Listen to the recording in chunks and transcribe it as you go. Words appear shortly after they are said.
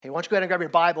Hey, why don't you go ahead and grab your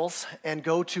Bibles and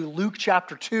go to Luke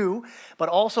chapter 2, but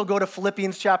also go to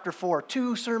Philippians chapter 4.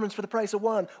 2 sermons for the price of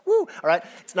one. Woo! All right,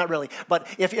 it's not really. But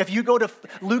if you go to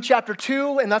Luke chapter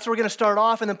 2, and that's where we're going to start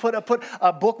off, and then put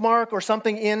a bookmark or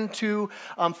something into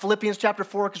Philippians chapter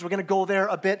 4, because we're going to go there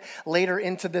a bit later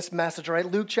into this message, all right?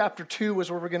 Luke chapter 2 is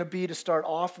where we're going to be to start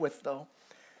off with, though.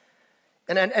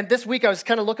 And this week I was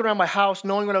kind of looking around my house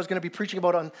knowing what I was going to be preaching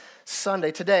about on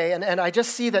Sunday today. And I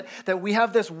just see that we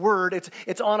have this word.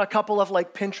 It's on a couple of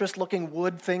like Pinterest looking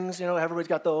wood things. You know, everybody's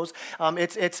got those.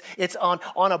 It's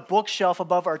on a bookshelf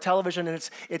above our television. And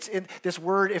it's this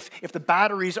word, if the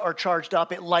batteries are charged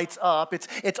up, it lights up.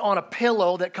 It's on a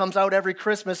pillow that comes out every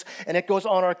Christmas and it goes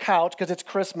on our couch because it's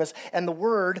Christmas. And the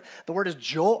word is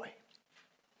joy.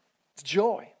 It's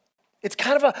joy. It's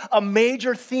kind of a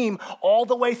major theme all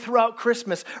the way throughout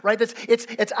Christmas, right?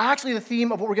 It's actually the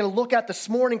theme of what we're going to look at this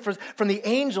morning from the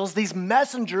angels, these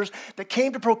messengers that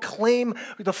came to proclaim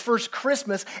the first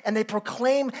Christmas, and they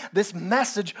proclaim this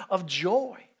message of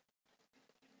joy.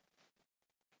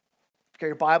 Get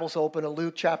your Bibles open to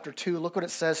Luke chapter 2. Look what it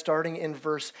says starting in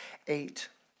verse 8.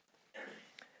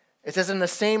 It says, in the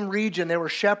same region there were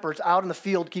shepherds out in the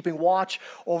field keeping watch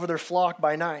over their flock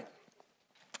by night.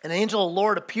 An angel of the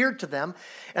Lord appeared to them,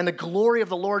 and the glory of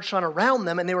the Lord shone around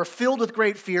them, and they were filled with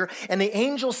great fear. And the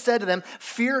angel said to them,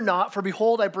 fear not, for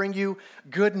behold, I bring you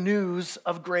good news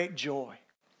of great joy.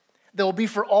 That will be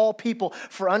for all people,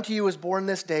 for unto you is born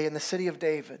this day in the city of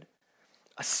David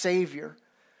a Savior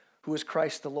who is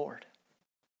Christ the Lord.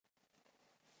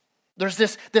 There's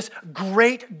this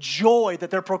great joy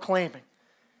that they're proclaiming.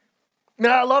 I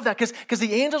mean, I love that because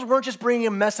the angels weren't just bringing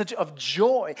a message of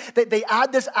joy. They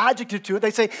add this adjective to it.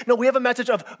 They say, no, we have a message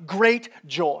of great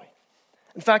joy.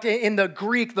 In fact, in the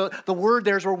Greek, the word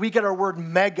there is where we get our word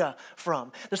mega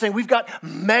from. They're saying we've got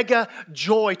mega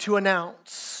joy to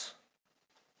announce.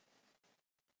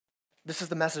 This is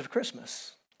the message of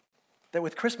Christmas. That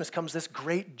with Christmas comes this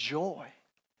great joy.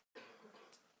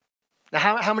 Now,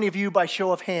 how many of you, by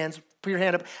show of hands, put your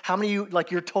hand up, how many of you,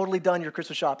 like, you're totally done your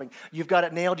Christmas shopping? You've got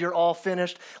it nailed, you're all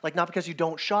finished. Like, not because you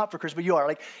don't shop for Christmas, but you are.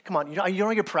 Like, come on, you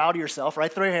don't get proud of yourself, right?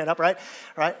 Throw your hand up, right?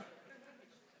 Right?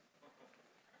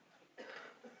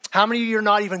 How many of you are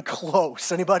not even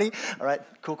close? Anybody? All right,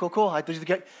 cool.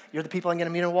 You're the people I'm going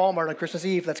to meet in Walmart on Christmas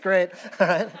Eve. That's great. All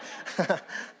right.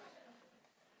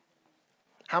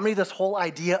 How many of this whole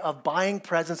idea of buying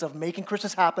presents, of making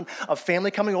Christmas happen, of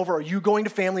family coming over, or you going to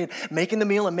family and making the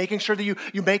meal and making sure that you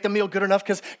make the meal good enough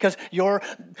because your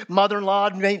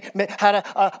mother-in-law had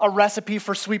a recipe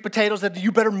for sweet potatoes that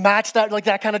you better match that, like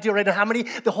that kind of deal, right? And how many,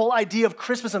 the whole idea of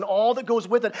Christmas and all that goes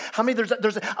with it, how many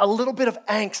there's a little bit of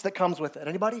angst that comes with it?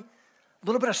 Anybody? A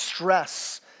little bit of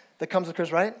stress that comes with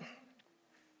Christmas, right?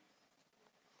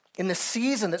 In the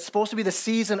season that's supposed to be the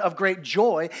season of great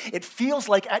joy, it feels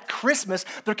like at Christmas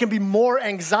there can be more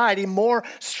anxiety, more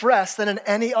stress than in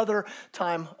any other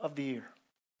time of the year.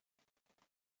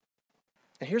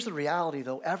 And here's the reality,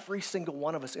 though. Every single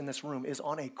one of us in this room is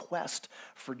on a quest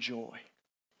for joy.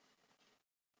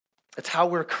 It's how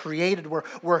we're created.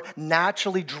 We're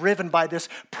naturally driven by this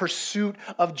pursuit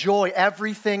of joy.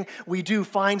 Everything we do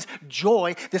finds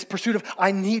joy, this pursuit of,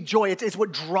 I need joy. It's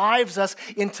what drives us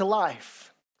into life.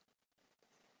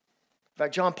 In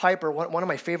fact, John Piper, one of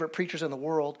my favorite preachers in the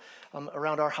world,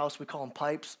 around our house we call him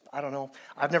Pipes. I don't know.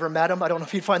 I've never met him. I don't know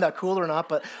if you'd find that cool or not,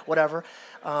 but whatever.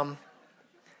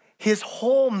 His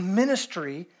whole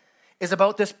ministry is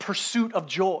about this pursuit of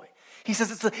joy. He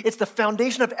says it's the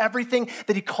foundation of everything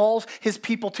that he calls his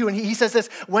people to. And he says this,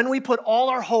 when we put all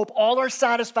our hope, all our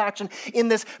satisfaction in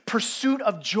this pursuit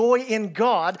of joy in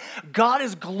God, God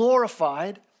is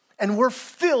glorified and we're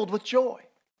filled with joy.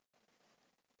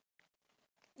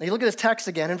 Now you look at this text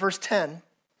again in verse 10.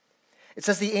 It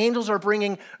says the angels are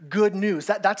bringing good news.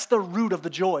 That's the root of the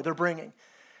joy they're bringing.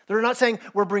 They're not saying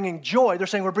we're bringing joy. They're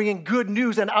saying we're bringing good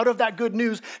news. And out of that good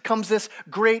news comes this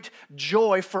great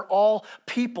joy for all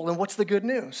people. And what's the good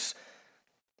news?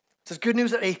 It says good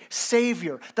news that a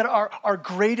Savior, that our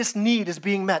greatest need is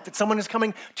being met, that someone is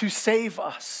coming to save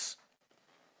us.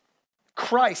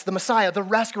 Christ, the Messiah, the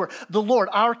rescuer, the Lord,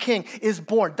 our King is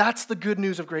born. That's the good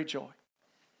news of great joy.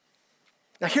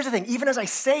 Now, here's the thing. Even as I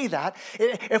say that,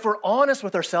 if we're honest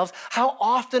with ourselves, how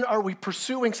often are we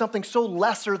pursuing something so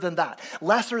lesser than that,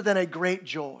 lesser than a great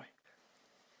joy?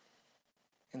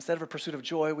 Instead of a pursuit of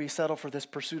joy, we settle for this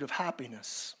pursuit of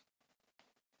happiness.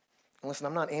 And listen,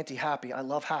 I'm not anti-happy. I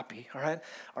love happy, all right?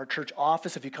 Our church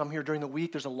office, if you come here during the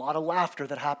week, there's a lot of laughter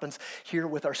that happens here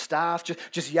with our staff.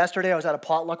 Just yesterday, I was at a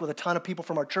potluck with a ton of people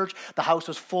from our church. The house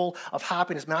was full of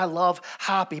happiness. Man, I love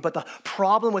happy. But the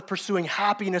problem with pursuing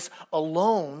happiness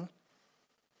alone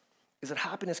is that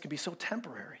happiness can be so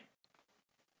temporary.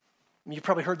 I mean, you've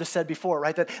probably heard this said before,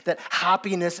 right? That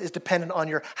happiness is dependent on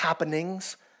your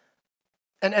happenings.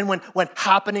 And when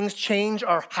happenings change,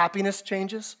 our happiness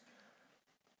changes.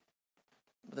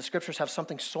 But the scriptures have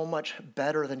something so much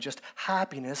better than just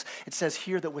happiness. It says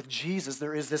here that with Jesus,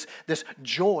 there is this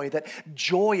joy, that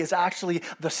joy is actually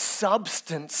the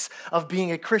substance of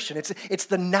being a Christian. It's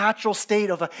the natural state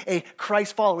of a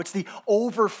Christ follower. It's the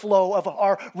overflow of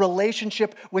our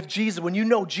relationship with Jesus. When you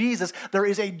know Jesus, there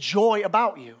is a joy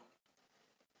about you.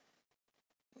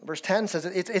 Verse 10 says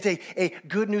it's a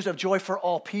good news of joy for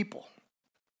all people.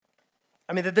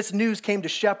 I mean, that this news came to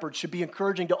shepherds should be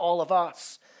encouraging to all of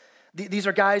us. These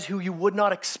are guys who you would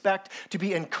not expect to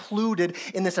be included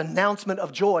in this announcement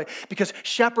of joy because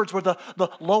shepherds were the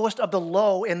lowest of the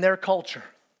low in their culture.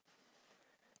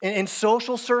 In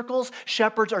social circles,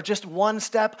 shepherds are just one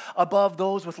step above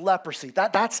those with leprosy.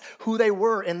 That's who they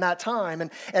were in that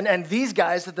time. And these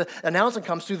guys that the announcement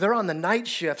comes to, they're on the night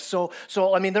shift. So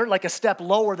I mean, they're like a step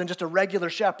lower than just a regular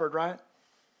shepherd, right?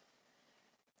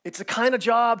 It's the kind of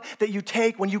job that you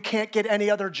take when you can't get any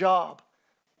other job.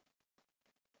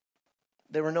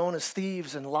 They were known as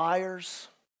thieves and liars.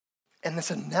 And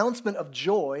this announcement of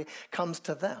joy comes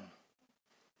to them.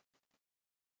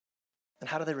 And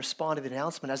how do they respond to the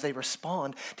announcement? As they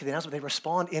respond to the announcement, they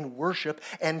respond in worship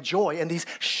and joy. And these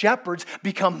shepherds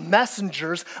become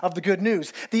messengers of the good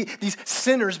news. These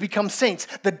sinners become saints.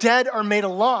 The dead are made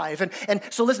alive. And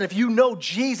so listen, if you know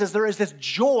Jesus, there is this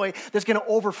joy that's going to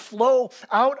overflow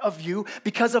out of you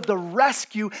because of the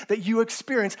rescue that you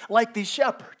experience like these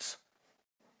shepherds.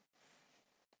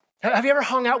 Have you ever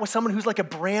hung out with someone who's like a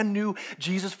brand new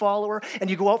Jesus follower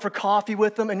and you go out for coffee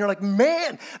with them and you're like,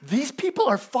 man, these people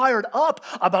are fired up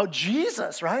about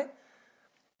Jesus, right?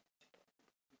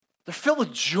 They're filled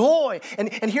with joy.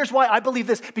 And here's why I believe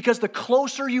this, because the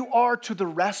closer you are to the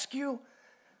rescue,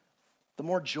 the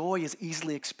more joy is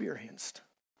easily experienced.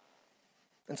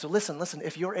 And so listen,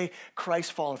 if you're a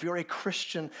Christ follower, if you're a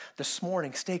Christian this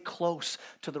morning, stay close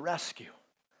to the rescue.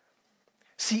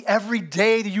 See, every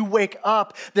day that you wake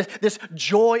up, this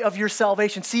joy of your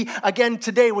salvation. See, again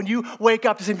today when you wake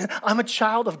up to say, I'm a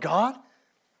child of God.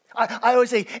 I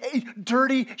was a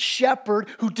dirty shepherd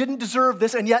who didn't deserve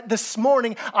this, and yet this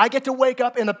morning I get to wake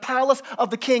up in the palace of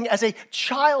the King as a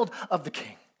child of the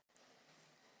King.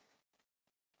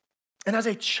 And as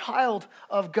a child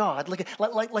of God,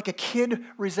 like a kid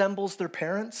resembles their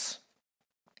parents,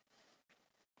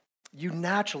 you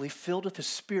naturally, filled with His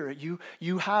Spirit,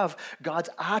 you have God's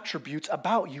attributes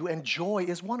about you, and joy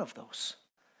is one of those.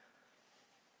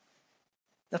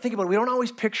 Now think about it. We don't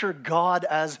always picture God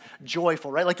as joyful,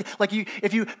 right?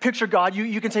 If you picture God,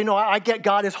 you can say, no, I get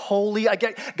God is holy. I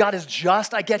get God is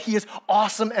just. I get He is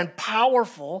awesome and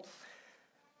powerful.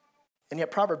 And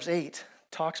yet Proverbs 8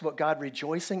 talks about God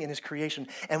rejoicing in His creation.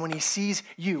 And when He sees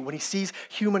you, when He sees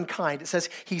humankind, it says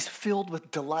He's filled with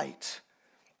delight.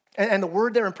 And the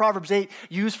word there in Proverbs 8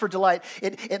 used for delight,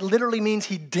 it literally means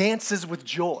He dances with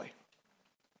joy.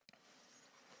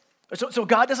 So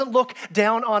God doesn't look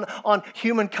down on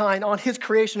humankind, on His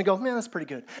creation and go, man, that's pretty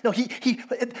good. No,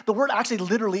 the word actually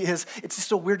literally is, it's just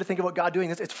so weird to think about God doing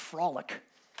this, it's frolic.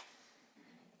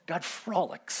 God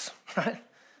frolics, right?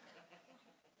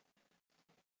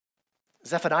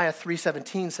 Zephaniah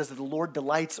 3:17 says that the Lord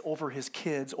delights over His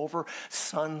kids, over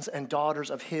sons and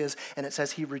daughters of His, and it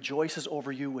says He rejoices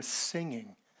over you with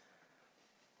singing.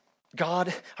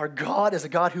 Our God is a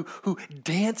God who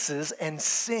dances and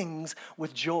sings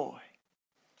with joy.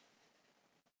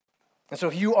 And so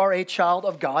if you are a child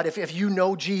of God, if you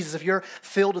know Jesus, if you're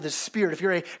filled with His Spirit, if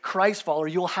you're a Christ follower,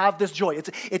 you'll have this joy.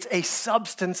 It's a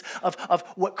substance of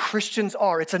what Christians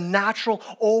are. It's a natural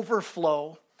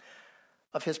overflow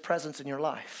of His presence in your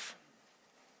life.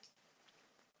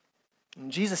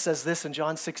 And Jesus says this in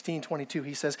John 16:22.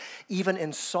 He says, even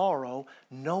in sorrow,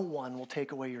 no one will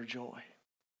take away your joy.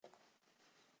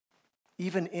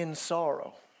 Even in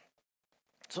sorrow.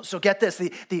 So get this,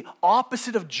 the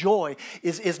opposite of joy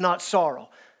is not sorrow.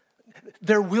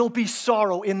 There will be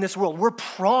sorrow in this world. We're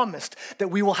promised that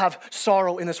we will have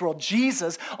sorrow in this world.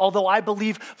 Jesus, although I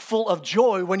believe full of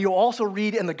joy, when you also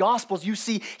read in the Gospels, you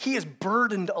see He is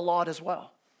burdened a lot as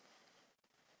well.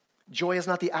 Joy is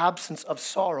not the absence of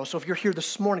sorrow. So if you're here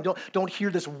this morning, don't hear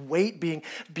this weight being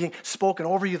spoken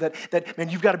over you that man,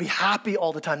 you've got to be happy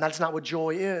all the time. That's not what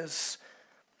joy is.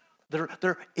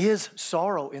 There is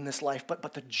sorrow in this life,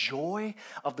 but the joy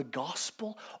of the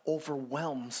gospel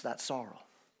overwhelms that sorrow.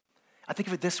 I think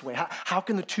of it this way. How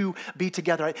can the two be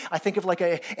together? I think of like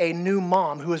a new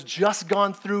mom who has just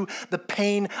gone through the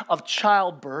pain of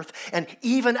childbirth, and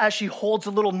even as she holds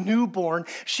a little newborn,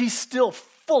 she's still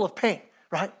full of pain,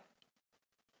 right?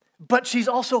 but she's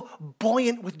also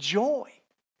buoyant with joy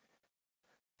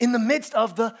in the midst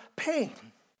of the pain.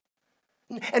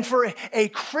 And for a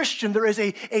Christian, there is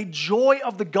a joy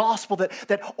of the gospel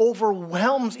that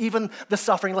overwhelms even the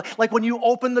suffering. Like when you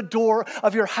open the door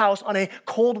of your house on a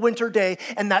cold winter day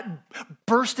and that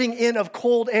bursting in of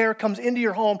cold air comes into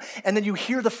your home, and then you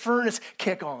hear the furnace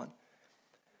kick on.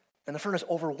 And the furnace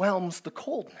overwhelms the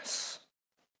coldness.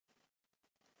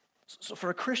 So for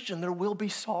a Christian, there will be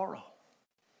sorrow.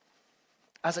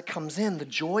 As it comes in, the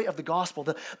joy of the gospel,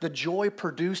 the joy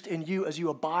produced in you as you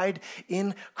abide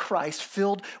in Christ,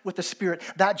 filled with the Spirit,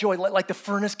 that joy, like the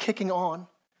furnace kicking on,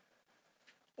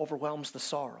 overwhelms the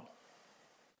sorrow.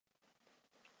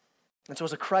 And so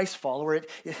as a Christ follower,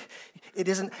 it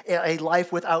isn't a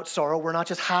life without sorrow. We're not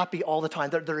just happy all the time.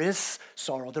 There is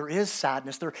sorrow, there is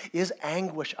sadness, there is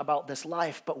anguish about this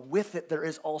life, but with it there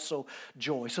is also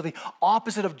joy. So the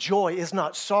opposite of joy is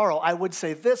not sorrow. I would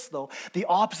say this, though. The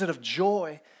opposite of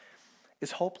joy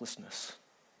is hopelessness.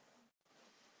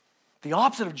 The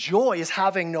opposite of joy is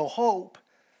having no hope.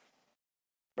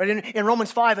 Right? In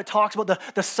Romans 5, it talks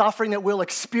about the suffering that we'll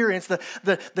experience,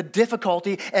 the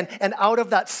difficulty, and out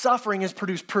of that suffering is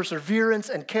produced perseverance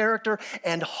and character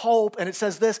and hope. And it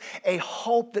says this, a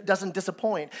hope that doesn't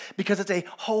disappoint, because it's a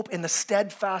hope in the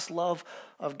steadfast love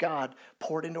of God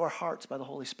poured into our hearts by the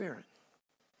Holy Spirit.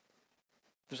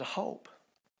 There's a hope.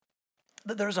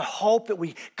 There's a hope that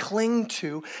we clinging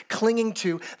to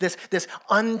this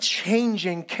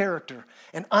unchanging character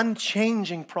and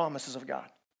unchanging promises of God.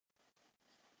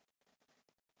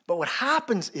 But what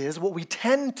happens is, what we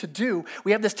tend to do,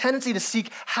 we have this tendency to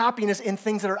seek happiness in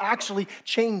things that are actually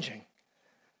changing.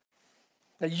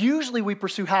 Now, usually we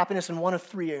pursue happiness in one of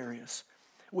three areas.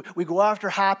 We go after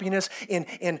happiness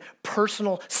in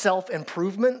personal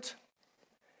self-improvement,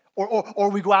 or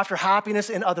we go after happiness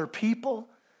in other people,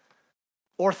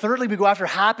 or thirdly, we go after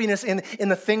happiness in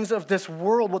the things of this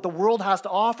world, what the world has to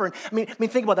offer. And I mean,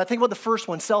 think about that. Think about the first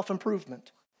one,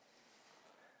 self-improvement.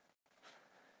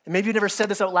 And maybe you never said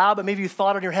this out loud, but maybe you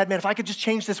thought in your head, man, if I could just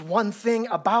change this one thing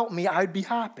about me, I'd be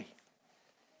happy.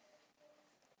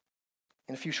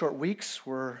 In a few short weeks,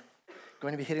 we're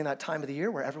going to be hitting that time of the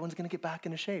year where everyone's going to get back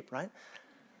into shape, right?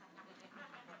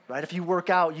 Right? If you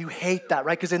work out, you hate that,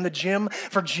 right? Because in the gym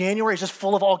for January, it's just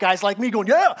full of all guys like me going,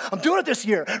 yeah, I'm doing it this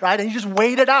year, right? And you just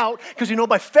wait it out because you know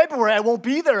by February I won't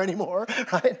be there anymore,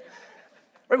 right?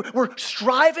 We're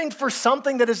striving for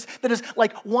something that is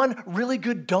like one really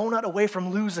good donut away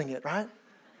from losing it, right?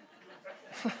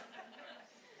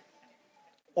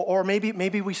 Or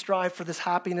maybe we strive for this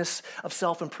happiness of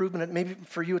self-improvement, and maybe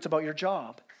for you it's about your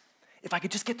job. If I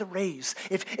could just get the raise,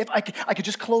 if I could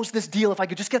just close this deal, if I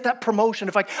could just get that promotion,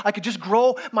 if I could just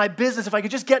grow my business, if I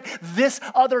could just get this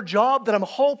other job that I'm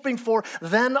hoping for,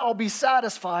 then I'll be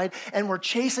satisfied. And we're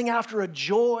chasing after a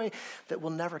joy that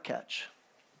we'll never catch.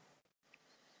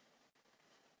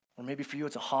 Or maybe for you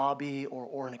it's a hobby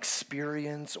or an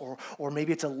experience, or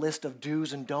maybe it's a list of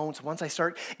do's and don'ts. Once I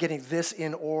start getting this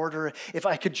in order, if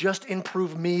I could just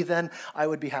improve me, then I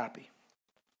would be happy.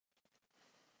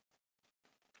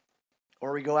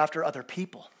 Or we go after other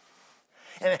people.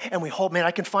 And we hope, man,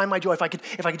 I can find my joy if I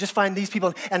could just find these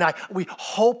people. And we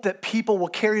hope that people will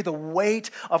carry the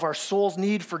weight of our soul's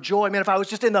need for joy. Man, if I was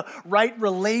just in the right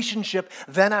relationship,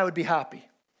 then I would be happy.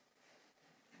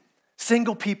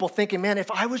 Single people thinking, man, if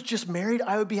I was just married,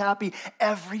 I would be happy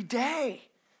every day.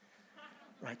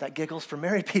 Right? That giggles for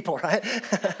married people, right?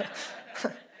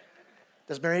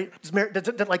 Does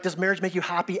marriage make you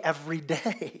happy every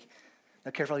day? Now,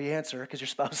 careful how you answer, because your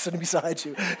spouse is sitting beside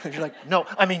you. And you're like, no,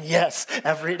 I mean, yes,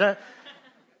 every day.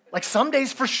 Like some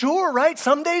days for sure, right?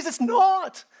 Some days it's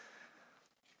not.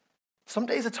 Some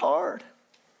days it's hard.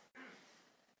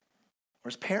 Or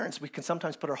as parents, we can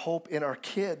sometimes put our hope in our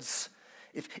kids.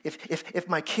 If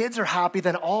my kids are happy,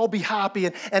 then I'll be happy.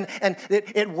 And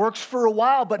it works for a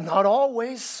while, but not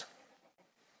always.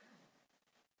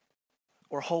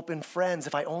 Or hope in friends.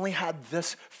 If I only had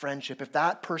this friendship, if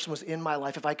that person was in my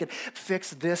life, if I could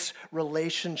fix this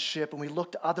relationship, and we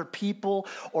look to other people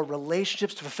or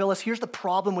relationships to fulfill us. Here's the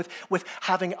problem with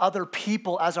having other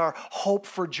people as our hope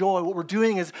for joy. What we're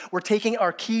doing is we're taking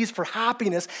our keys for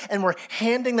happiness and we're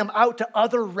handing them out to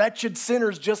other wretched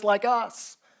sinners just like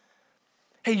us.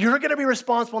 Hey, you're going to be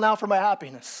responsible now for my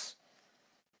happiness.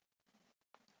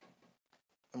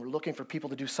 And we're looking for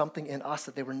people to do something in us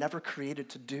that they were never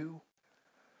created to do.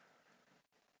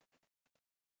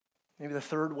 Maybe the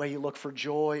third way you look for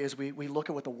joy is we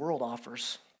look at what the world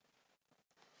offers.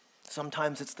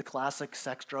 Sometimes it's the classic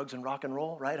sex, drugs, and rock and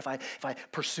roll, right? If I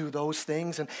pursue those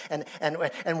things and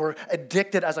we're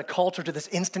addicted as a culture to this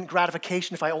instant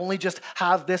gratification, if I only just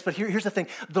have this. But here's the thing,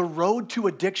 the road to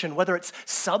addiction, whether it's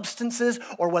substances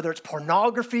or whether it's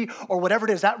pornography or whatever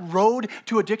it is, that road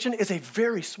to addiction is a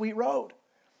very sweet road.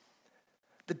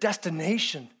 The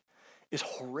destination is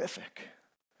horrific.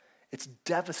 It's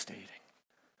devastating.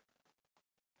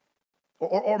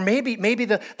 Or maybe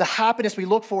the happiness we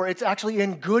look for, it's actually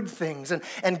in good things.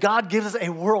 And God gives us a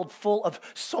world full of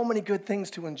so many good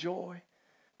things to enjoy.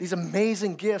 These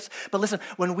amazing gifts. But listen,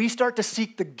 when we start to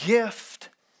seek the gift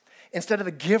instead of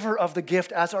the giver of the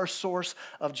gift as our source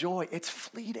of joy, it's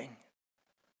fleeting.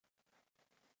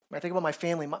 When I think about my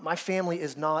family, my family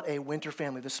is not a winter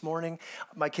family. This morning,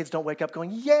 my kids don't wake up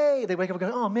going, yay. They wake up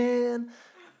going, oh man.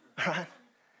 All right.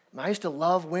 I used to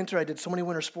love winter. I did so many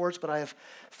winter sports, but I have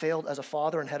failed as a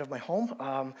father and head of my home.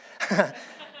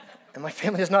 And my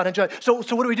family does not enjoy it. So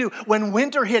what do? When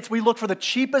winter hits, we look for the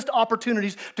cheapest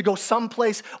opportunities to go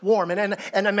someplace warm. And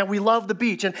I mean, we love the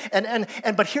beach.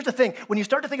 But here's the thing. When you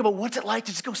start to think about what's it like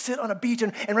to just go sit on a beach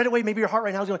and right away, maybe your heart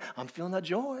right now is going, I'm feeling that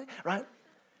joy, right?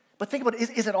 But think about it.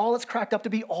 Is it all it's cracked up to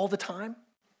be all the time?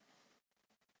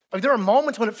 Like there are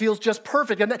moments when it feels just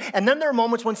perfect. And then there are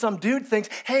moments when some dude thinks,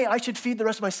 hey, I should feed the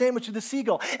rest of my sandwich to the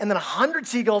seagull. And then 100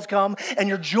 seagulls come and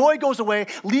your joy goes away,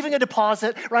 leaving a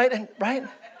deposit, right? And right?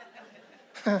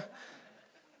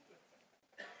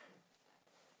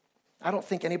 I don't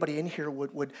think anybody in here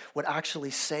would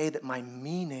actually say that my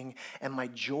meaning and my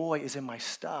joy is in my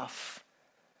stuff.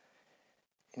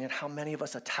 And yet how many of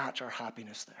us attach our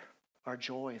happiness there, our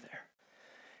joy there?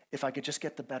 If I could just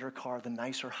get the better car, the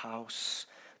nicer house,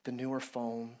 the newer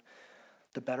phone,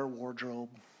 the better wardrobe,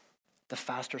 the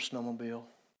faster snowmobile.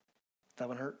 That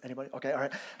one hurt? Anybody? Okay, all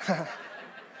right.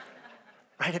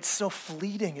 Right, it's so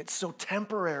fleeting. It's so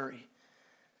temporary.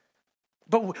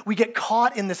 But we get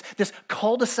caught in this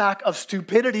cul-de-sac of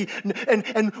stupidity,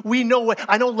 and we know,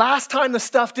 I know last time the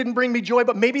stuff didn't bring me joy,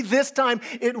 but maybe this time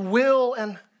it will.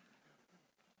 And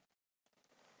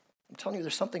I'm telling you,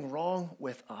 there's something wrong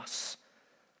with us.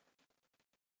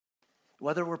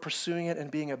 Whether we're pursuing it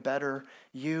and being a better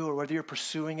you, or whether you're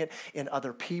pursuing it in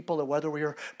other people, or whether we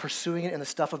are pursuing it in the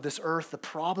stuff of this earth, the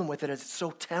problem with it is it's so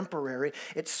temporary,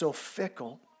 it's so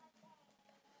fickle.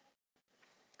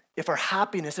 If our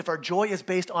happiness, if our joy is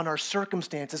based on our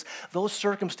circumstances, those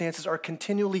circumstances are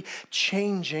continually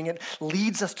changing. It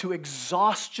leads us to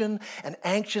exhaustion and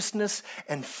anxiousness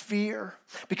and fear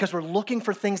because we're looking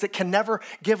for things that can never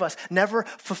give us, never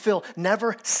fulfill,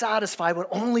 never satisfy what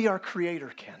only our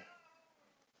Creator can.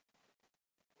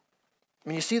 I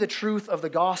mean, you see the truth of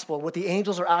the gospel, what the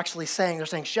angels are actually saying. They're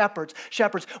saying, shepherds,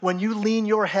 when you lean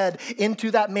your head into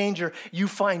that manger, you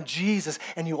find Jesus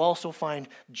and you also find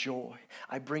joy.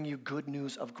 I bring you good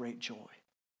news of great joy.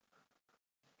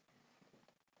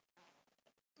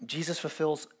 Jesus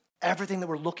fulfills everything that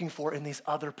we're looking for in these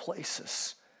other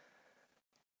places.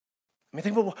 I mean,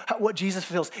 think about what Jesus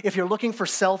fulfills. If you're looking for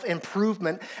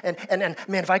self-improvement, and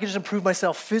man, if I could just improve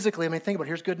myself physically, I mean, think about it.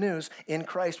 Here's good news. In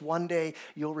Christ, one day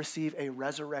you'll receive a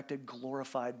resurrected,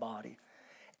 glorified body.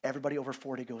 Everybody over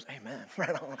 40 goes, amen,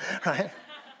 right on, right?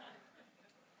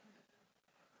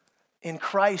 In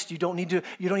Christ, you don't need to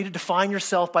define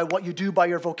yourself by what you do, by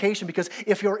your vocation, because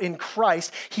if you're in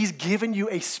Christ, He's given you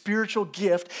a spiritual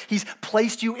gift. He's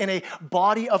placed you in a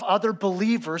body of other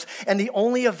believers, and the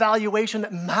only evaluation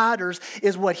that matters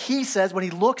is what He says when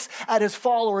He looks at His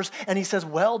followers and He says,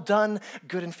 well done,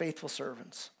 good and faithful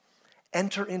servants.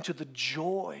 Enter into the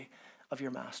joy of your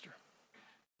master.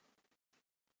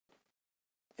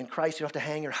 In Christ, you don't have to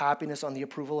hang your happiness on the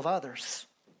approval of others.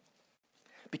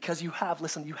 Because you have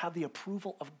the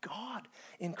approval of God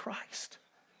in Christ.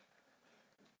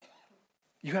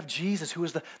 You have Jesus, who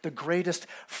is the greatest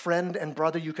friend and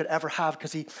brother you could ever have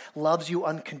because He loves you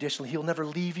unconditionally. He'll never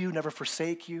leave you, never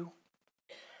forsake you.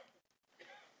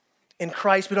 In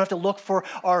Christ, we don't have to look for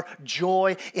our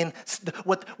joy in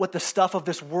what the stuff of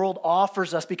this world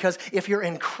offers us, because if you're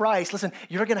in Christ, listen,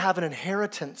 you're going to have an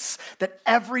inheritance that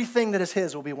everything that is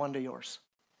His will be one day yours.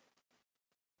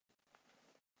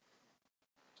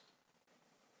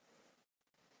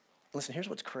 Listen, here's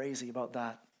what's crazy about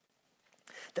that.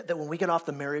 That when we get off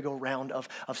the merry-go-round of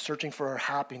searching for our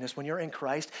happiness, when you're in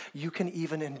Christ, you can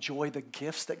even enjoy the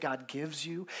gifts that God gives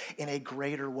you in a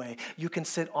greater way. You can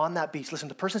sit on that beach. Listen,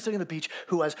 the person sitting on the beach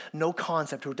who has no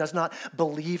concept, who does not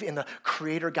believe in the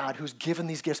Creator God who's given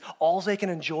these gifts, all they can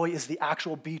enjoy is the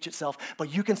actual beach itself.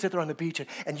 But you can sit there on the beach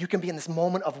and you can be in this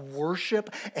moment of worship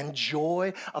and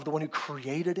joy of the one who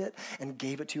created it and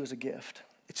gave it to you as a gift.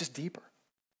 It's just deeper.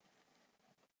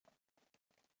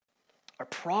 Our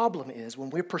problem is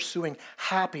when we're pursuing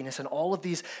happiness and all of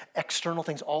these external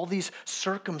things, all these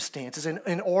circumstances,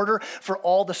 in order for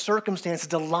all the circumstances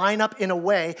to line up in a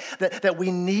way that we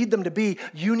need them to be,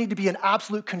 you need to be in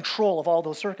absolute control of all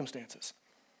those circumstances.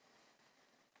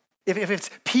 If it's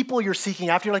people you're seeking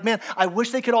after, you're like, man, I wish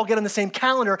they could all get on the same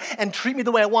calendar and treat me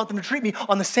the way I want them to treat me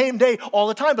on the same day all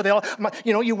the time. But they all,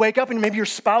 you wake up and maybe your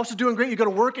spouse is doing great. You go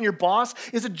to work and your boss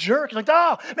is a jerk. You're like,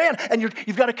 oh, man. And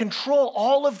you've got to control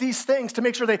all of these things to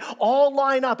make sure they all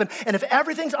line up. And if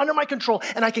everything's under my control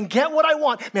and I can get what I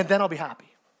want, man, then I'll be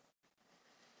happy.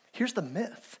 Here's the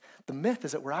myth. The myth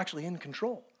is that we're actually in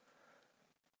control.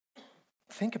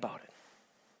 Think about it.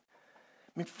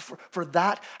 I mean, for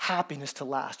that happiness to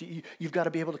last, you've got to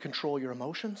be able to control your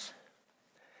emotions,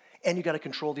 and you've got to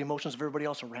control the emotions of everybody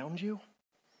else around you.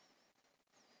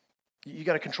 You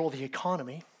got to control the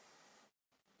economy.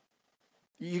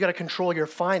 You got to control your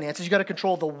finances. You got to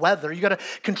control the weather. You got to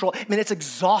control. I mean, it's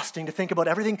exhausting to think about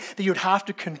everything that you'd have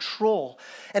to control.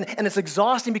 And it's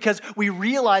exhausting because we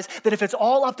realize that if it's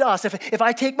all up to us, if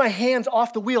I take my hands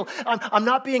off the wheel, I'm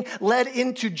not being led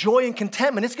into joy and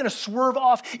contentment. It's going to swerve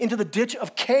off into the ditch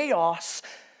of chaos.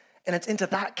 And it's into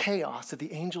that chaos that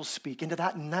the angels speak. Into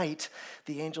that night,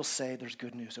 the angels say, there's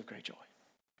good news of great joy.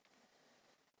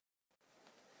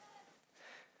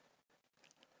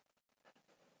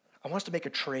 I want us to make a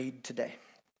trade today,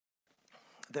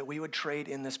 that we would trade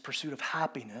in this pursuit of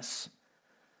happiness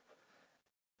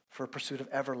for a pursuit of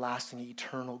everlasting,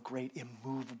 eternal, great,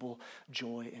 immovable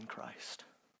joy in Christ.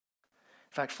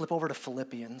 In fact, flip over to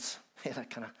Philippians. Yeah, that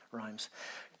kind of rhymes.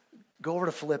 Go over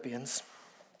to Philippians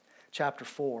chapter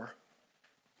 4.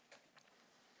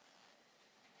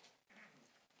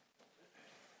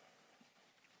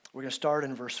 We're going to start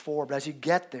in verse 4, but as you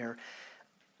get there,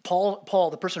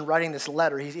 Paul, the person writing this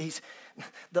letter, he's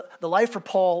the life for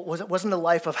Paul wasn't a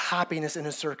life of happiness in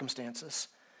his circumstances.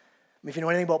 I mean, if you know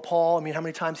anything about Paul, I mean, how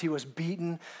many times he was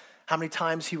beaten, how many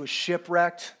times he was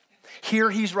shipwrecked.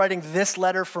 Here he's writing this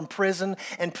letter from prison,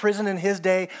 and prison in his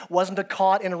day wasn't a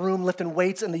cot in a room lifting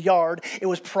weights in the yard. It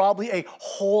was probably a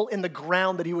hole in the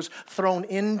ground that he was thrown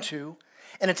into.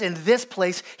 And it's in this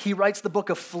place he writes the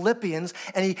book of Philippians,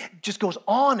 and he just goes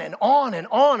on and on and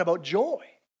on about joy.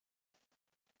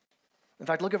 In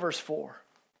fact, look at verse 4.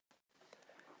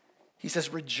 He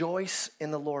says, rejoice in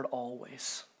the Lord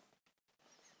always.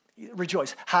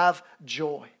 Rejoice. Have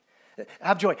joy.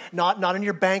 Have joy. Not in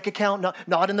your bank account,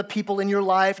 not in the people in your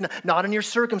life, not in your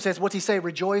circumstance. What's he say?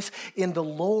 Rejoice in the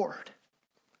Lord.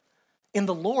 In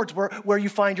the Lord's where you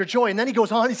find your joy. And then he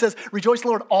goes on, he says, rejoice in the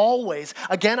Lord always.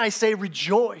 Again, I say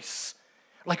rejoice.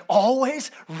 Like always?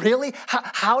 Really?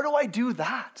 How do I do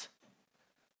that?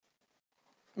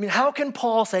 I mean, how can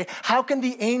Paul say, how can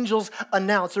the angels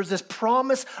announce there's this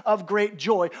promise of great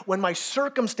joy when my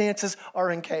circumstances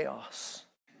are in chaos?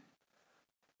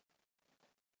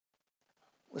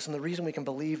 Listen, the reason we can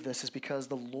believe this is because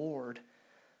the Lord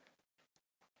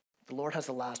has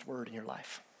the last word in your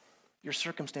life. Your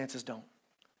circumstances don't.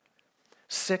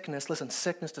 Sickness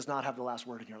does not have the last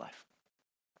word in your life.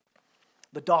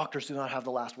 The doctors do not have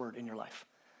the last word in your life.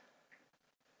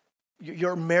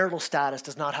 Your marital status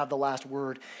does not have the last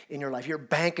word in your life. Your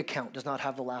bank account does not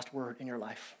have the last word in your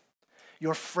life.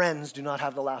 Your friends do not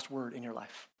have the last word in your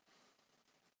life.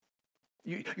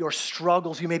 Your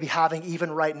struggles you may be having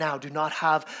even right now do not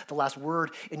have the last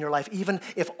word in your life. Even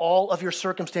if all of your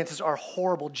circumstances are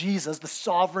horrible, Jesus, the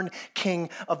sovereign King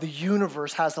of the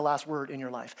universe, has the last word in your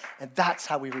life. And that's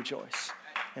how we rejoice.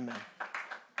 Amen.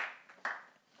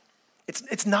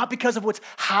 It's not because of what's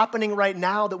happening right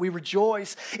now that we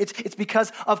rejoice. It's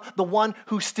because of the one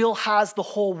who still has the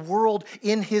whole world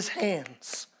in his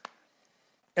hands.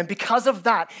 And because of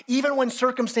that, even when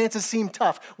circumstances seem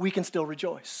tough, we can still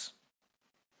rejoice.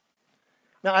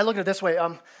 Now, I look at it this way.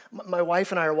 My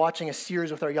wife and I are watching a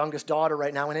series with our youngest daughter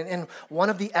right now, and in one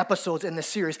of the episodes in this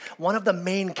series, one of the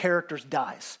main characters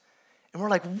dies. And we're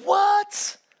like,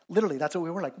 what? Literally, that's what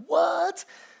we were like, what?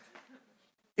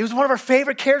 It was one of our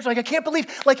favorite characters. Like, I can't believe,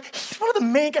 he's one of the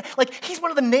main, he's one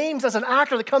of the names as an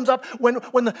actor that comes up when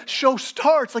the show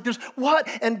starts. Like, there's what?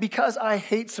 And because I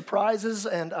hate surprises,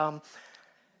 and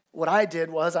what I did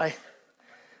was I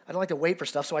don't like to wait for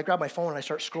stuff, so I grab my phone and I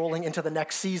start scrolling into the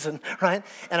next season, right?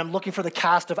 And I'm looking for the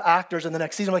cast of actors in the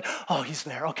next season. I'm like, oh, he's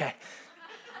there, okay.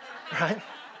 Right?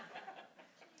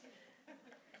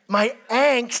 My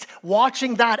angst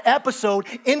watching that episode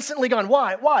instantly gone.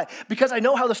 Why? Why? Because I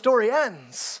know how the story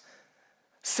ends.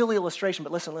 Silly illustration,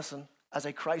 but listen. As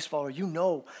a Christ follower, you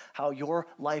know how your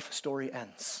life story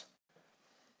ends.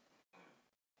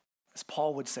 As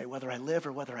Paul would say, whether I live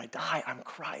or whether I die, I'm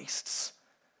Christ's.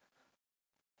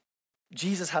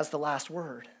 Jesus has the last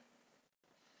word.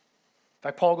 In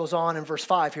fact, Paul goes on in verse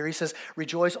 5 here. He says,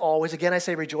 rejoice always. Again, I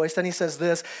say rejoice. Then he says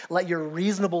this, let your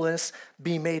reasonableness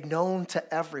be made known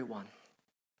to everyone.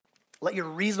 Let your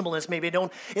reasonableness be made known.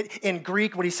 In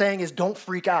Greek, what he's saying is don't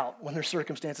freak out when there's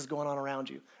circumstances going on around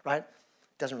you, right?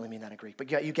 Doesn't really mean that in Greek, but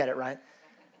you get it, right?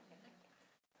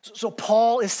 So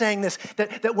Paul is saying this,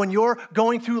 that when you're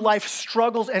going through life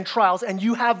struggles and trials and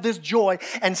you have this joy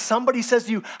and somebody says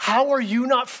to you, how are you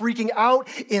not freaking out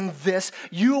in this?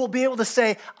 You will be able to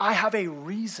say, I have a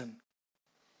reason.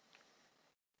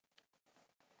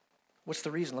 What's the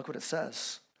reason? Look what it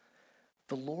says.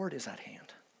 The Lord is at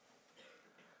hand.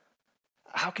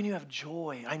 How can you have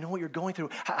joy? I know what you're going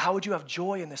through. How would you have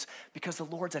joy in this? Because the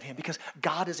Lord's at hand, because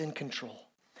God is in control.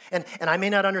 And I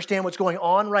may not understand what's going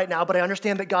on right now, but I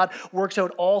understand that God works out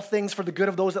all things for the good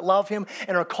of those that love him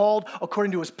and are called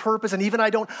according to his purpose. And even I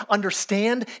don't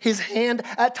understand his hand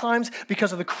at times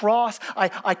because of the cross,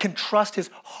 I can trust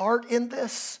his heart in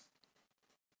this.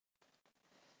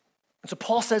 And so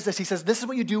Paul says this. He says, this is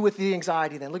what you do with the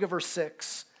anxiety then. Look at verse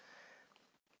 6.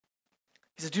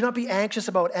 He says, do not be anxious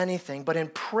about anything, but in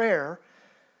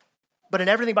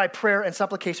everything by prayer and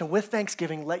supplication with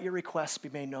thanksgiving, let your requests be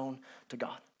made known to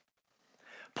God.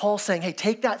 Paul's saying, hey,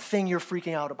 take that thing you're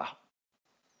freaking out about.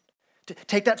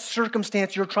 Take that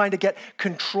circumstance you're trying to get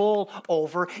control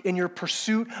over in your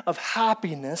pursuit of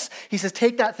happiness. He says,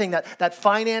 take that thing, that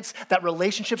finance, that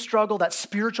relationship struggle, that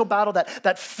spiritual battle,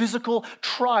 that physical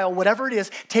trial, whatever it is,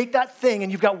 take that thing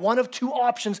and you've got one of two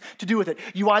options to do with it.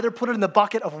 You either put it in the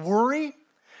bucket of worry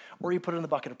or you put it in the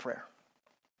bucket of prayer.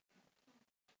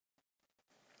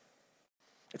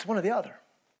 It's one or the other.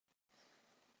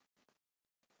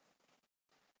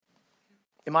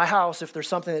 In my house, if there's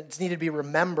something that's needed to be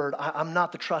remembered, I'm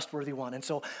not the trustworthy one. And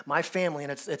so my family,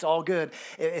 and it's all good,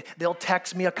 they'll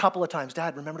text me a couple of times,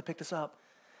 Dad, remember to pick this up.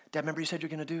 Dad, remember you said you're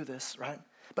going to do this, right?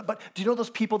 But do you know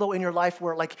those people, though, in your life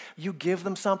where, like, you give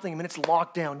them something, and it's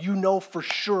locked down. You know for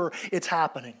sure it's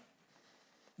happening.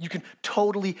 You can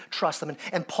totally trust them.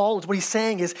 And Paul, what he's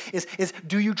saying is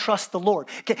do you trust the Lord?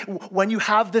 Okay, when you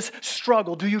have this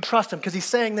struggle, do you trust him? Because he's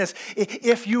saying this,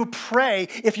 if you pray,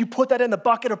 if you put that in the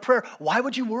bucket of prayer, why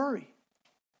would you worry?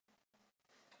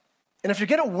 And if you're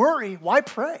going to worry, why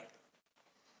pray?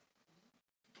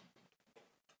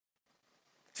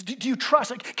 Do you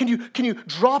trust? Like, can you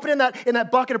drop it in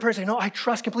that bucket of prayer and say, no, I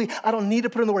trust completely. I don't need to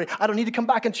put it in the worry. I don't need to come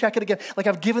back and check it again. Like,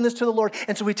 I've given this to the Lord.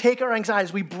 And so we take our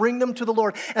anxieties, we bring them to the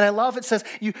Lord. And I love it says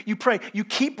you pray, you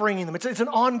keep bringing them. It's an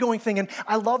ongoing thing. And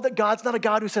I love that God's not a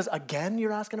God who says, again,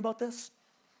 you're asking about this?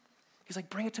 He's like,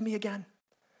 bring it to me again.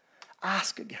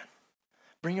 Ask again.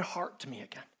 Bring your heart to me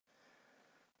again.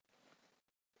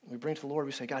 We bring it to the Lord.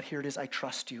 We say, God, here it is. I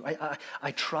trust you.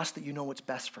 I trust that you know what's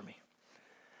best for me.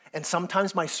 And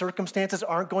sometimes my circumstances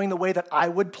aren't going the way that I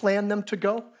would plan them to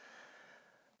go,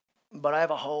 but I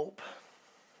have a hope.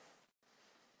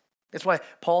 That's why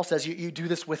Paul says you do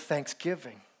this with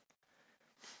thanksgiving.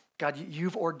 God,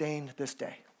 you've ordained this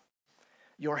day.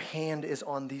 Your hand is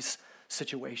on these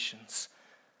situations.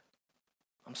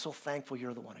 I'm so thankful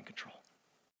you're the one in control.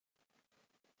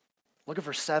 Look at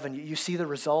verse 7. You see the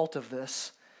result of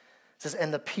this. It says,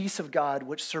 and the peace of God,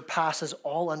 which surpasses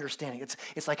all understanding.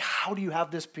 It's like, how do you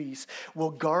have this peace? Will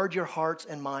guard your hearts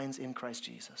and minds in Christ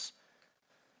Jesus.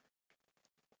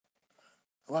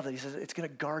 I love that. He says, it's going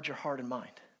to guard your heart and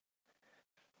mind.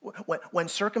 When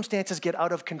circumstances get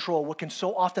out of control, what can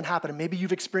so often happen, and maybe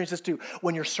you've experienced this too,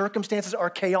 when your circumstances are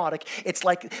chaotic, it's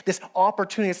like this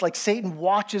opportunity, it's like Satan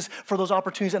watches for those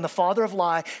opportunities, and the father of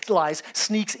lies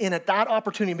sneaks in at that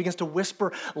opportunity and begins to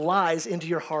whisper lies into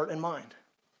your heart and mind.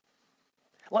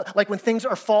 Like when things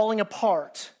are falling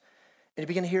apart and you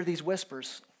begin to hear these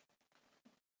whispers.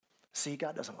 See,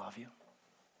 God doesn't love you.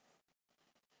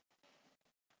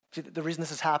 See, the reason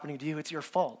this is happening to you, it's your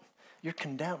fault. You're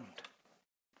condemned.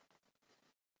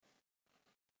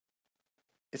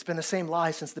 It's been the same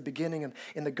lie since the beginning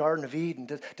in the Garden of Eden.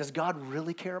 Does God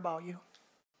really care about you?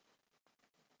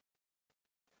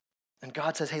 And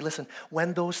God says, hey, listen,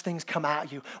 when those things come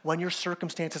at you, when your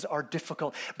circumstances are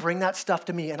difficult, bring that stuff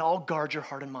to me and I'll guard your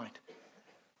heart and mind.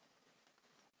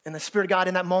 And the Spirit of God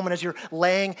in that moment, as you're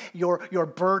laying your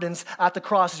burdens at the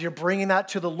cross, as you're bringing that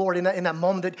to the Lord, in that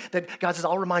moment that God says,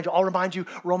 I'll remind you,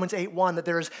 Romans 8:1, that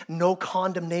there is no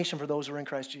condemnation for those who are in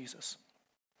Christ Jesus.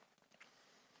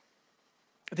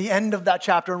 At the end of that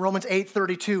chapter, in Romans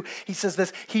 8:32, he says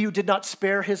this, he who did not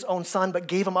spare his own son, but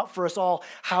gave him up for us all,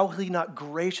 how will he not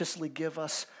graciously give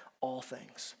us all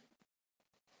things?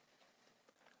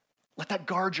 Let that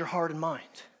guard your heart and mind.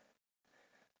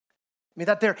 I mean,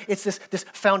 that there, it's this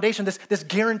foundation, this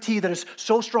guarantee that is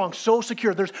so strong, so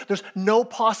secure. There's no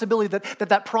possibility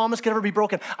that promise can ever be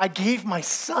broken. I gave my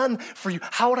son for you.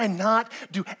 How would I not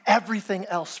do everything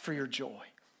else for your joy?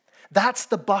 That's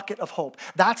the bucket of hope.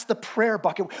 That's the prayer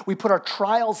bucket we put our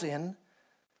trials in.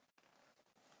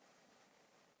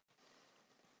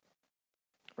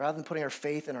 Rather than putting our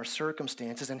faith in our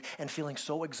circumstances and feeling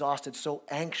so exhausted, so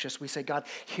anxious, we say, God,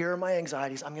 here are my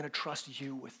anxieties. I'm going to trust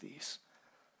you with these.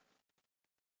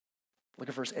 Look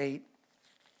at verse 8.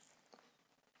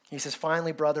 He says,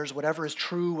 finally, brothers, whatever is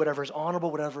true, whatever is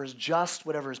honorable, whatever is just,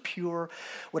 whatever is pure,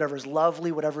 whatever is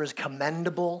lovely, whatever is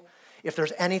commendable, if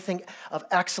there's anything of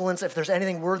excellence, if there's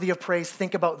anything worthy of praise,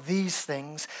 think about these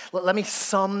things. Let me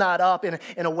sum that up in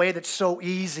a way that's so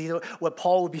easy, what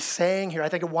Paul would be saying here. I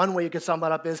think one way you could sum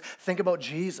that up is think about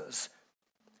Jesus.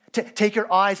 Take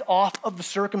your eyes off of the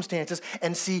circumstances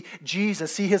and see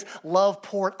Jesus. See his love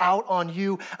poured out on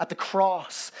you at the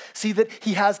cross. See that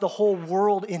he has the whole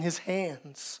world in his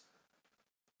hands.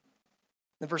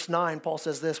 In verse 9, Paul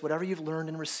says this, whatever you've learned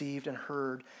and received and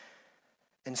heard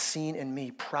and seen in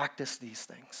me, practice these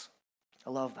things. I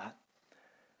love that.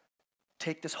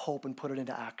 Take this hope and put it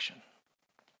into action.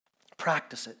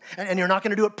 Practice it. And you're not going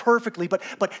to do it perfectly, but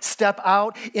step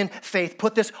out in faith.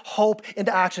 Put this hope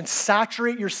into action.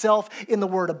 Saturate yourself in the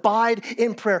word. Abide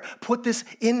in prayer. Put this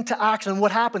into action.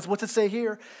 What happens? What's it say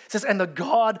here? It says, and the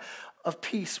God of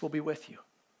peace will be with you.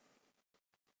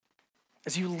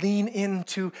 As you lean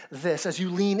into this, as you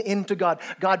lean into God,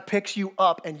 God picks you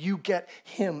up and you get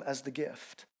him as the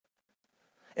gift.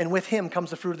 And with him comes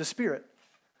the fruit of the Spirit.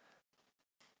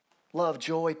 Love,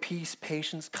 joy, peace,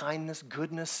 patience, kindness,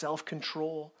 goodness,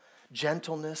 self-control,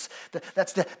 gentleness.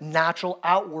 That's the natural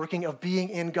outworking of being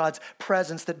in God's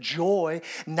presence, that joy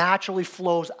naturally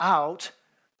flows out.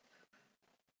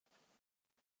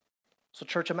 So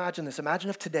church, imagine this. Imagine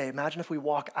if we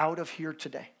walk out of here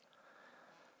today,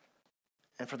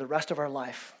 and for the rest of our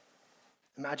life,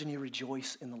 imagine you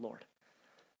rejoice in the Lord.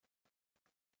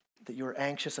 That you are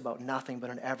anxious about nothing, but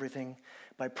in everything,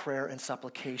 by prayer and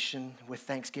supplication, with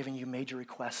thanksgiving, you made your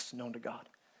requests known to God.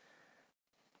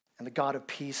 And the God of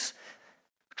peace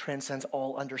transcends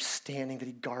all understanding, that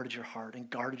he guarded your heart and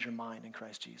guarded your mind in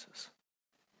Christ Jesus.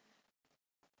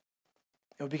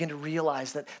 And we begin to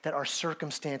realize that our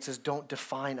circumstances don't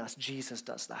define us. Jesus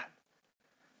does that.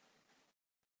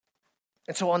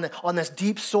 And so on this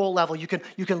deep soul level, you can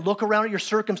look around at your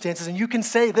circumstances and you can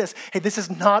say this, hey, this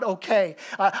is not okay.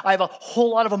 I have a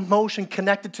whole lot of emotion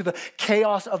connected to the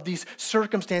chaos of these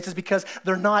circumstances because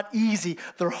they're not easy,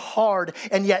 they're hard,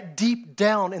 and yet deep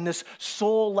down in this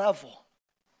soul level,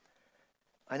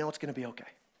 I know it's going to be okay.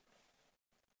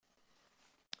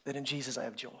 That in Jesus I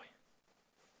have joy.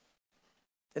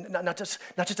 And not just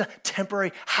a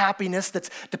temporary happiness that's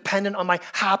dependent on my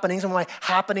happenings, and when my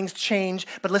happenings change.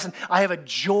 But listen, I have a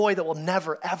joy that will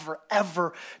never, ever,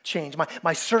 ever change.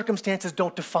 My circumstances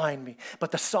don't define me,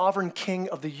 but the sovereign King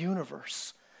of the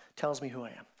universe tells me who I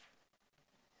am.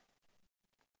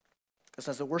 Because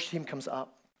as the worship team comes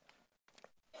up,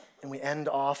 and we end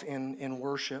off in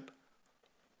worship,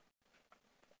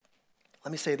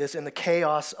 let me say this, in the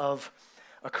chaos of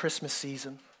a Christmas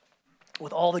season,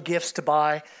 with all the gifts to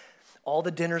buy, all the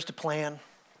dinners to plan,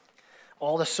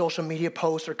 all the social media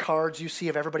posts or cards you see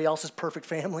of everybody else's perfect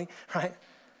family, right?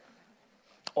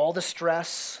 All the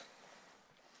stress.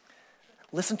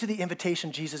 Listen to the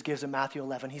invitation Jesus gives in Matthew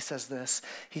 11. He says this.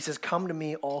 He says, come to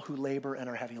me, all who labor and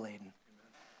are heavy laden.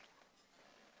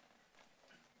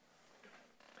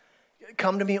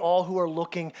 Come to me, all who are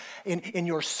looking in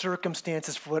your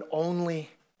circumstances for what only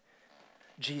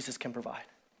Jesus can provide.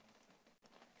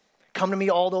 Come to me,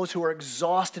 all those who are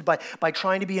exhausted by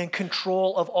trying to be in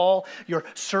control of all your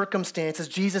circumstances.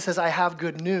 Jesus says, I have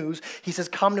good news. He says,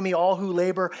 come to me, all who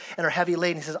labor and are heavy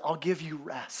laden. He says, I'll give you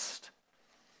rest.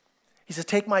 He says,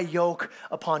 take my yoke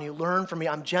upon you. Learn from me.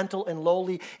 I'm gentle and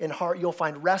lowly in heart. You'll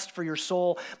find rest for your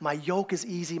soul. My yoke is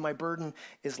easy. My burden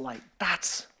is light.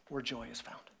 That's where joy is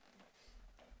found.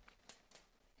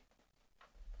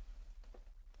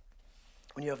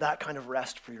 When you have that kind of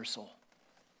rest for your soul.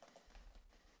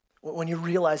 When you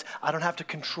realize I don't have to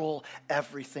control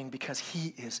everything because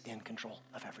he is in control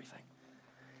of everything.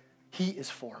 He is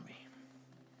for me.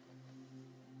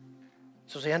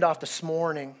 So as we end off this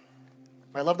morning,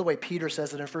 I love the way Peter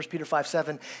says it in 1 Peter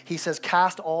 5:7. He says,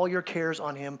 cast all your cares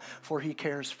on him, for he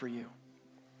cares for you.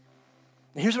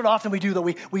 And here's what often we do, though.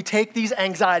 We take these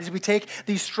anxieties, we take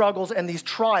these struggles and these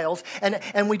trials,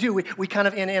 and we kind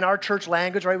of, in our church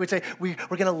language, right, we'd say we're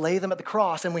going to lay them at the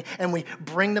cross, and we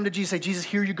bring them to Jesus, say, Jesus,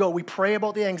 here you go. We pray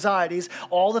about the anxieties,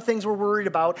 all the things we're worried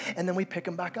about, and then we pick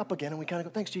them back up again, and we kind of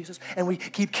go, thanks, Jesus, and we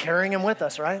keep carrying them with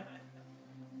us, right?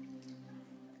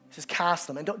 Just cast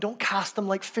them, and don't cast them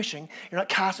like fishing. You're not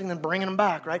casting them, bringing them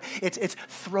back, right? It's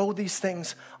throw these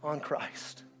things on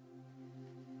Christ.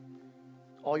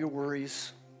 All your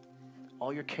worries,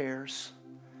 all your cares,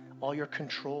 all your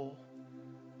control,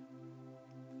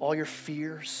 all your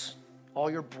fears, all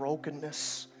your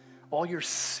brokenness, all your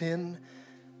sin.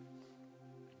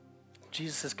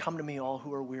 Jesus says, come to me, all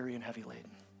who are weary and heavy laden,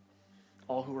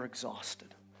 all who are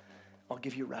exhausted. I'll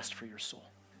give you rest for your soul.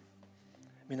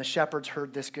 I mean, the shepherds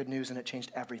heard this good news and it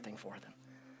changed everything for them.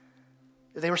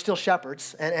 They were still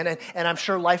shepherds, and I'm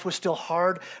sure life was still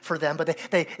hard for them, but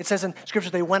it says in Scripture,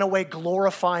 they went away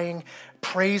glorifying,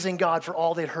 praising God for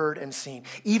all they'd heard and seen.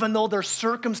 Even though their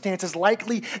circumstances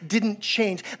likely didn't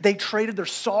change, they traded their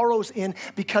sorrows in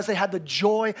because they had the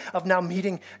joy of now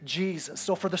meeting Jesus.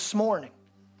 So for this morning,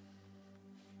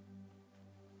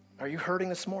 are you hurting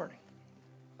this morning?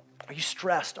 Are you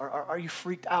stressed? Are you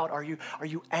freaked out? Are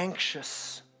you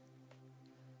anxious?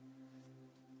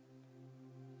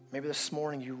 Maybe this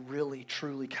morning you really,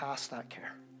 truly cast that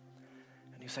care.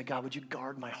 And you say, God, would you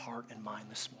guard my heart and mind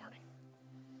this morning?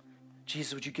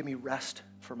 Jesus, would you give me rest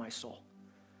for my soul?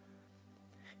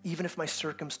 Even if my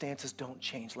circumstances don't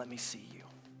change, let me see you.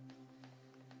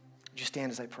 Would you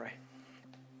stand as I pray?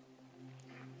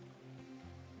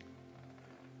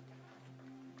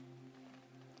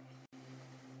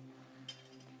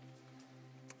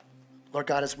 Lord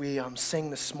God, as we sing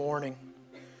this morning,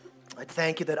 I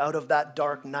thank you that out of that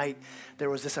dark night, there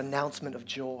was this announcement of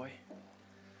joy.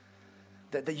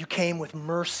 That you came with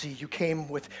mercy, you came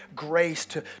with grace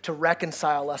to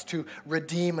reconcile us, to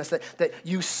redeem us, that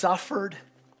you suffered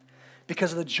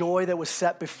because of the joy that was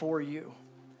set before you.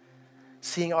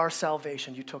 Seeing our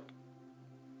salvation, you took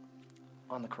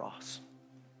on the cross.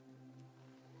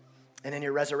 And in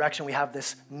your resurrection, we have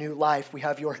this new life. We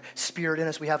have your Spirit in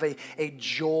us. We have a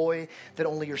joy that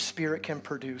only your Spirit can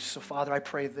produce. So, Father, I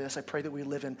pray this. I pray that we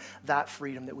live in that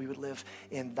freedom, that we would live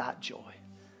in that joy.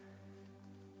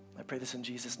 I pray this in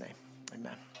Jesus' name.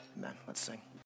 Amen. Amen. Let's sing.